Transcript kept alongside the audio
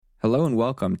Hello and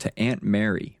welcome to Aunt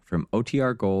Mary from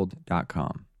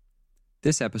OTRGold.com.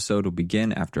 This episode will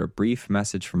begin after a brief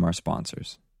message from our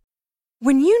sponsors.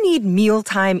 When you need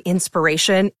mealtime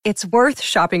inspiration, it's worth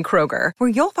shopping Kroger, where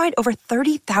you'll find over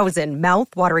 30,000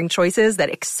 mouth-watering choices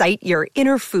that excite your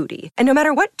inner foodie. And no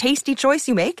matter what tasty choice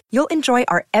you make, you'll enjoy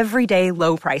our everyday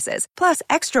low prices, plus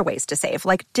extra ways to save,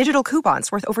 like digital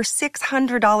coupons worth over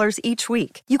 $600 each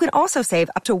week. You can also save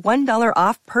up to $1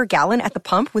 off per gallon at the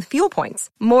pump with fuel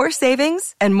points. More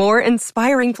savings and more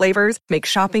inspiring flavors make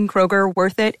shopping Kroger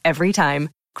worth it every time.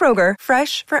 Kroger,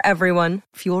 fresh for everyone.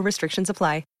 Fuel restrictions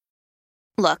apply.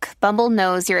 Look, Bumble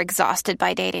knows you're exhausted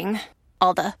by dating.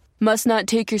 All the, must not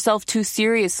take yourself too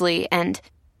seriously, and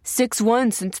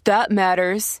 6'1" since that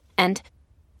matters, and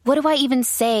what do I even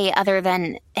say other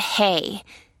than, hey?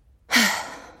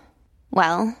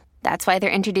 Well, that's why they're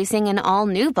introducing an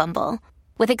all-new Bumble,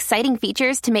 with exciting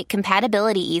features to make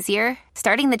compatibility easier,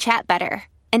 starting the chat better,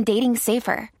 and dating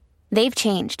safer. They've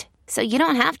changed, so you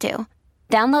don't have to.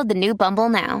 Download the new Bumble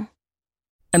now.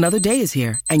 Another day is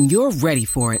here, and you're ready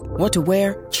for it. What to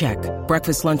wear? Check.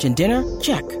 Breakfast, lunch, and dinner?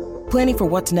 Check. Planning for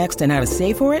what's next and how to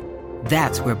save for it?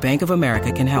 That's where Bank of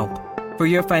America can help. For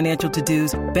your financial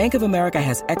to-dos, Bank of America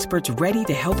has experts ready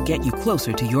to help get you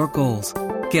closer to your goals.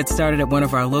 Get started at one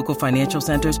of our local financial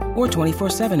centers or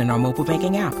 24/7 in our mobile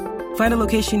banking app. Find a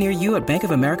location near you at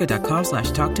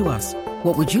bankofamerica.com/talktous.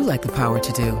 What would you like the power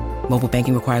to do? Mobile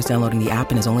banking requires downloading the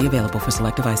app and is only available for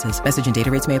select devices. Message and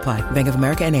data rates may apply. Bank of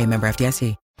America N.A., member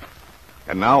FDIC.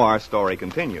 And now our story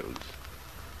continues.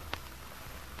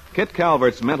 Kitt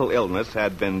Calvert's mental illness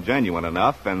had been genuine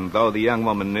enough, and though the young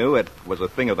woman knew it was a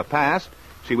thing of the past,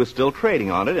 she was still trading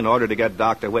on it in order to get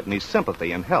Dr. Whitney's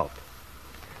sympathy and help.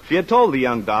 She had told the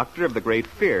young doctor of the great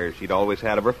fear she'd always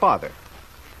had of her father.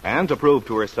 And to prove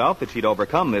to herself that she'd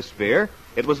overcome this fear,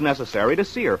 it was necessary to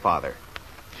see her father.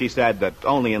 She said that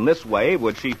only in this way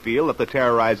would she feel that the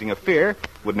terrorizing of fear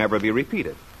would never be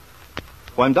repeated.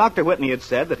 When Dr. Whitney had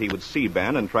said that he would see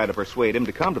Ben and try to persuade him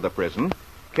to come to the prison,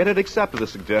 Kitt had accepted the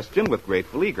suggestion with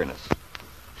grateful eagerness.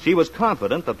 She was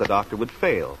confident that the doctor would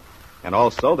fail, and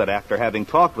also that after having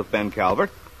talked with Ben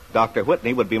Calvert, Dr.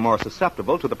 Whitney would be more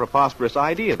susceptible to the preposterous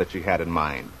idea that she had in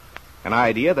mind, an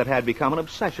idea that had become an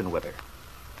obsession with her.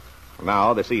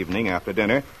 Now, this evening, after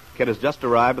dinner, Kitt has just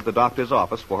arrived at the doctor's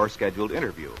office for her scheduled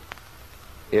interview.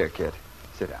 Here, Kitt.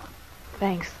 Sit down.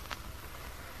 Thanks.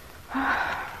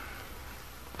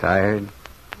 Tired?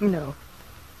 No.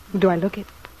 Do I look it?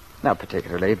 Not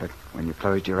particularly, but when you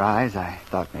closed your eyes, I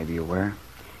thought maybe you were.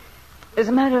 As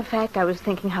a matter of fact, I was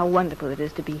thinking how wonderful it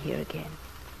is to be here again.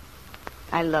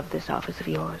 I love this office of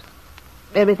yours.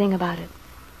 Everything about it.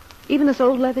 Even this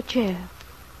old leather chair.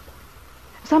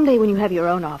 Someday when you have your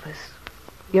own office,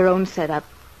 your own setup,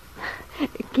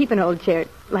 keep an old chair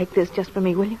like this just for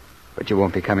me, will you? But you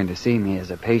won't be coming to see me as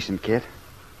a patient, Kitt.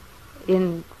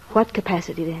 In what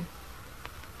capacity, then?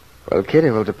 Well, Kitt,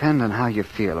 it will depend on how you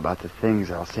feel about the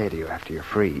things I'll say to you after you're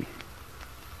free.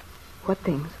 What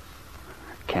things?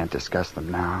 I can't discuss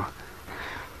them now.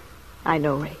 I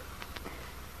know, Ray.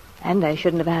 And I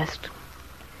shouldn't have asked.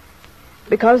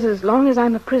 Because as long as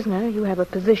I'm a prisoner, you have a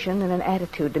position and an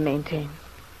attitude to maintain.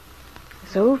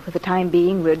 So, for the time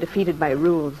being, we're defeated by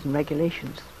rules and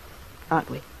regulations, aren't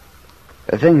we?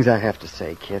 The things I have to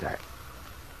say, Kitt,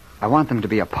 I want them to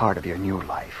be a part of your new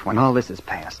life when all this is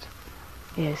past.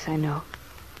 Yes, I know.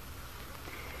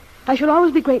 I shall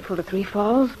always be grateful to Three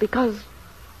Falls because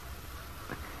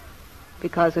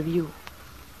of you.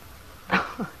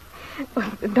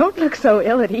 Don't look so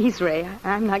ill at ease, Ray.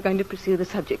 I'm not going to pursue the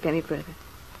subject any further.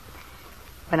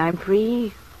 When I'm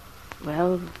free,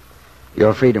 well...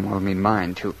 Your freedom will mean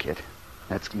mine, too, Kitt.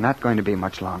 That's not going to be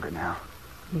much longer now.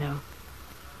 No,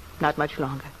 not much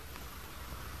longer.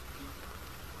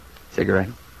 Cigarette?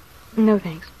 No,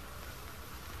 thanks.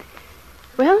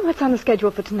 Well, what's on the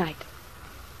schedule for tonight?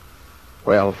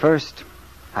 Well, first,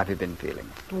 how have you been feeling?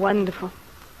 Wonderful.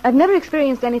 I've never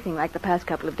experienced anything like the past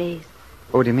couple of days.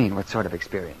 What do you mean? What sort of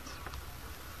experience?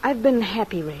 I've been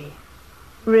happy, Ray.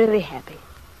 Really happy.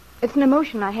 It's an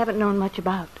emotion I haven't known much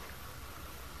about.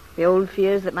 The old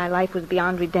fears that my life was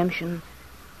beyond redemption,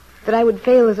 that I would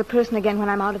fail as a person again when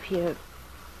I'm out of here.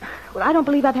 Well, I don't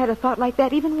believe I've had a thought like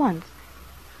that even once.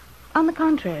 On the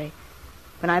contrary,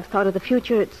 when I've thought of the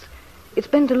future, it's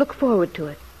been to look forward to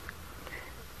it.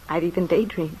 I've even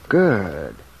daydreamed.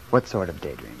 Good. What sort of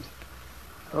daydreams?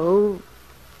 Oh,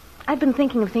 I've been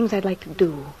thinking of things I'd like to do.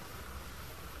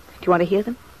 Do you want to hear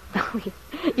them? Oh,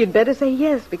 you'd better say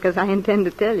yes, because I intend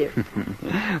to tell you.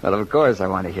 Well, of course I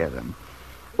want to hear them.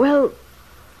 Well,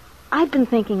 I've been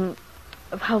thinking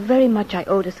of how very much I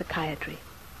owe to psychiatry.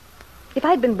 If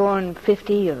I'd been born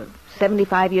 50 or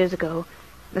 75 years ago,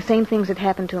 the same things had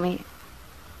happened to me,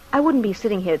 I wouldn't be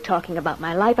sitting here talking about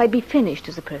my life. I'd be finished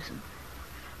as a person.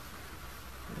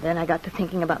 Then I got to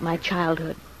thinking about my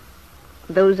childhood,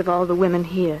 those of all the women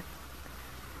here.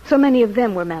 So many of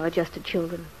them were maladjusted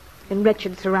children in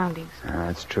wretched surroundings.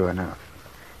 That's true enough.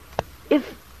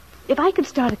 If I could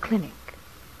start a clinic,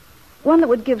 one that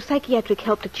would give psychiatric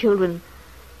help to children...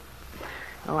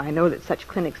 Oh, I know that such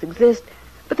clinics exist,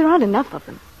 but there aren't enough of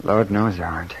them. Lord knows there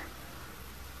aren't.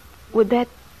 Would that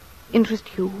interest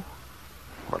you?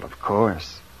 Well, of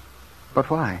course. But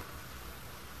why?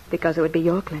 Because it would be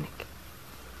your clinic.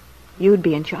 You'd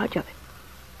be in charge of it.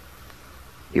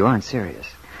 You aren't serious.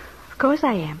 Of course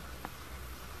I am.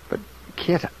 But,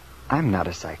 Kitt, I'm not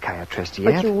a psychiatrist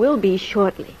yet. But you will be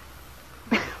shortly.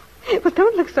 But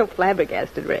don't look so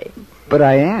flabbergasted, Ray. But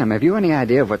I am. Have you any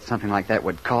idea of what something like that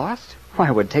would cost? Why,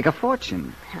 it would take a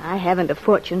fortune. I haven't a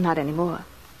fortune, not anymore.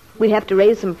 We'd have to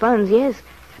raise some funds, yes.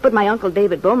 But my Uncle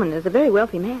David Bowman is a very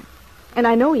wealthy man. And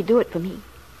I know he'd do it for me.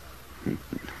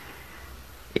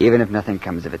 Even if nothing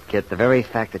comes of it, Kitt, the very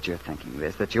fact that you're thinking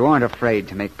this, that you aren't afraid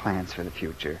to make plans for the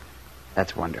future,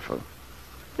 that's wonderful.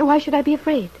 Why should I be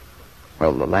afraid?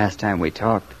 Well, the last time we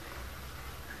talked,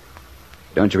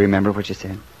 don't you remember what you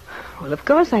said? Well, of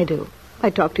course I do. I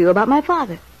talked to you about my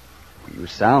father. You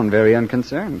sound very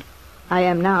unconcerned. I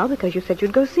am now because you said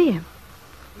you'd go see him.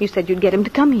 You said you'd get him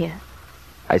to come here.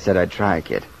 I said I'd try,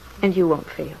 Kitt. And you won't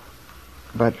fail.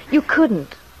 But... You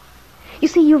couldn't. You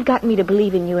see, you've got me to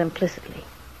believe in you implicitly.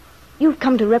 You've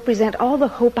come to represent all the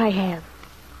hope I have.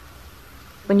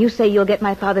 When you say you'll get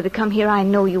my father to come here, I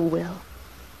know you will.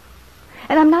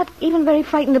 And I'm not even very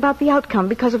frightened about the outcome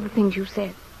because of the things you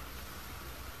said.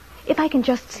 If I can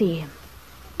just see him,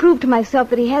 prove to myself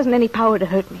that he hasn't any power to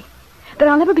hurt me, that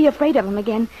I'll never be afraid of him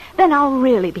again, then I'll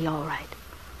really be all right.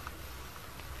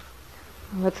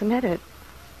 What's the matter?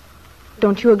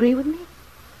 Don't you agree with me?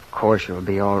 Of course you'll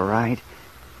be all right.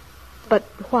 But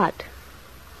what?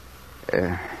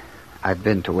 I've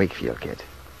been to Wakefield, Kitt.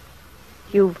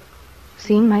 You've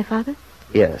seen my father?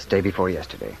 Yes, day before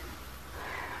yesterday.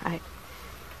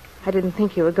 I didn't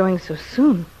think you were going so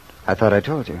soon. I thought I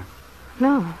told you.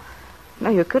 No,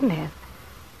 you couldn't have.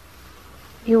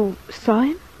 You saw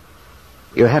him?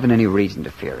 You haven't any reason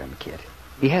to fear him, Kitt.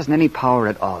 He hasn't any power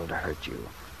at all to hurt you.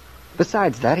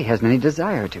 Besides that, he hasn't any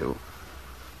desire to.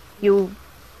 You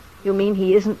mean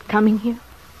he isn't coming here?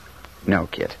 No,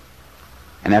 Kitt.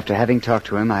 And after having talked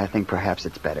to him, I think perhaps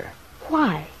it's better.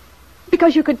 Why?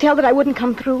 Because you could tell that I wouldn't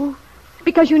come through?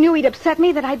 Because you knew he'd upset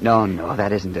me, that I'd... No,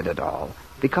 that isn't it at all.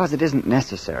 Because it isn't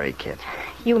necessary, Kitt.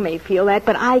 You may feel that,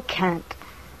 but I can't.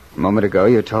 A moment ago,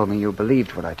 you told me you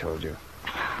believed what I told you.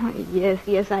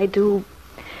 Yes, I do.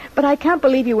 But I can't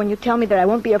believe you when you tell me that I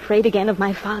won't be afraid again of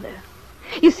my father.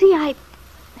 You see,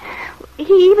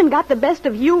 he even got the best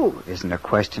of you. It isn't a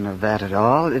question of that at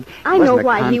all. I know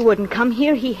why he wouldn't come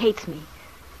here. He hates me.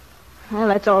 Well,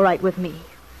 that's all right with me.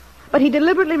 But he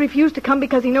deliberately refused to come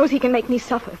because he knows he can make me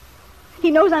suffer. He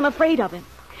knows I'm afraid of him.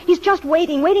 He's just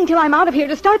waiting till I'm out of here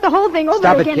to start the whole thing over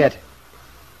again. Stop it, Kitt.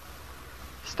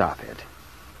 Stop it.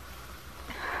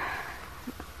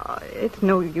 Oh, it's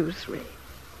no use, Ray.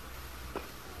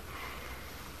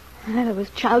 It was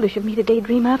childish of me to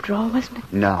daydream after all, wasn't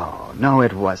it? No,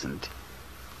 it wasn't.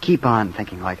 Keep on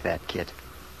thinking like that, Kitt.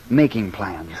 Making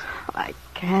plans. I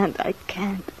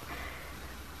can't.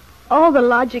 All the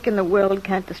logic in the world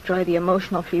can't destroy the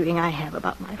emotional feeling I have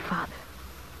about my father.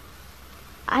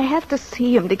 I have to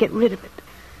see him to get rid of it.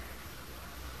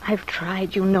 I've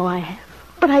tried, you know I have.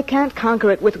 But I can't conquer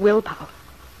it with willpower.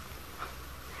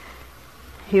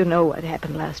 You know what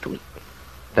happened last week.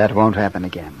 That won't happen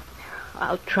again.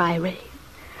 I'll try, Ray.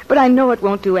 But I know it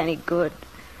won't do any good.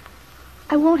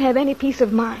 I won't have any peace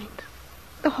of mind.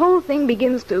 The whole thing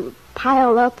begins to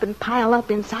pile up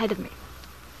inside of me.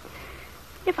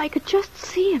 If I could just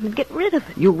see him and get rid of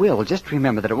it. You will. Just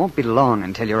remember that it won't be long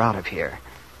until you're out of here.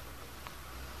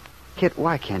 Kitt,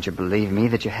 why can't you believe me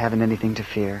that you haven't anything to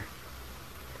fear?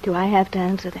 Do I have to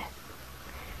answer that?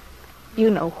 You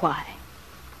know why.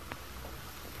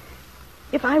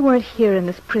 If I weren't here in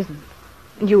this prison,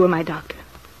 and you were my doctor,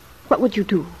 what would you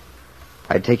do?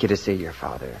 I'd take you to see your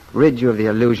father. Rid you of the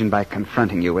illusion by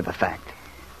confronting you with the fact.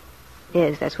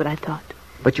 Yes, that's what I thought.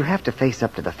 But you have to face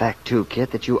up to the fact, too,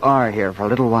 Kitt, that you are here for a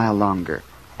little while longer.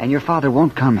 And your father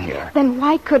won't come here. Then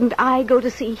why couldn't I go to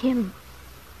see him?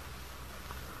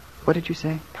 What did you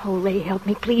say? Oh, Ray, help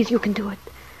me, please. You can do it.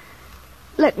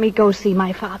 Let me go see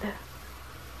my father.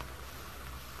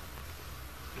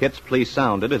 Kitt's plea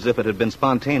sounded as if it had been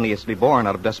spontaneously born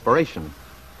out of desperation.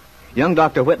 Young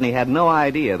Dr. Whitney had no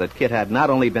idea that Kitt had not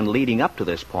only been leading up to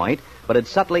this point, but had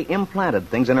subtly implanted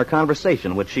things in her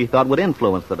conversation which she thought would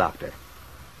influence the doctor.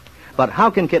 But how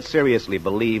can Kitt seriously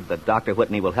believe that Dr.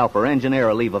 Whitney will help her engineer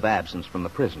a leave of absence from the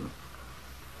prison?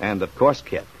 And, of course,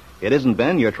 Kitt, it isn't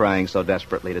Ben you're trying so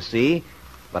desperately to see,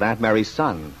 but Aunt Mary's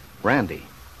son, Randy.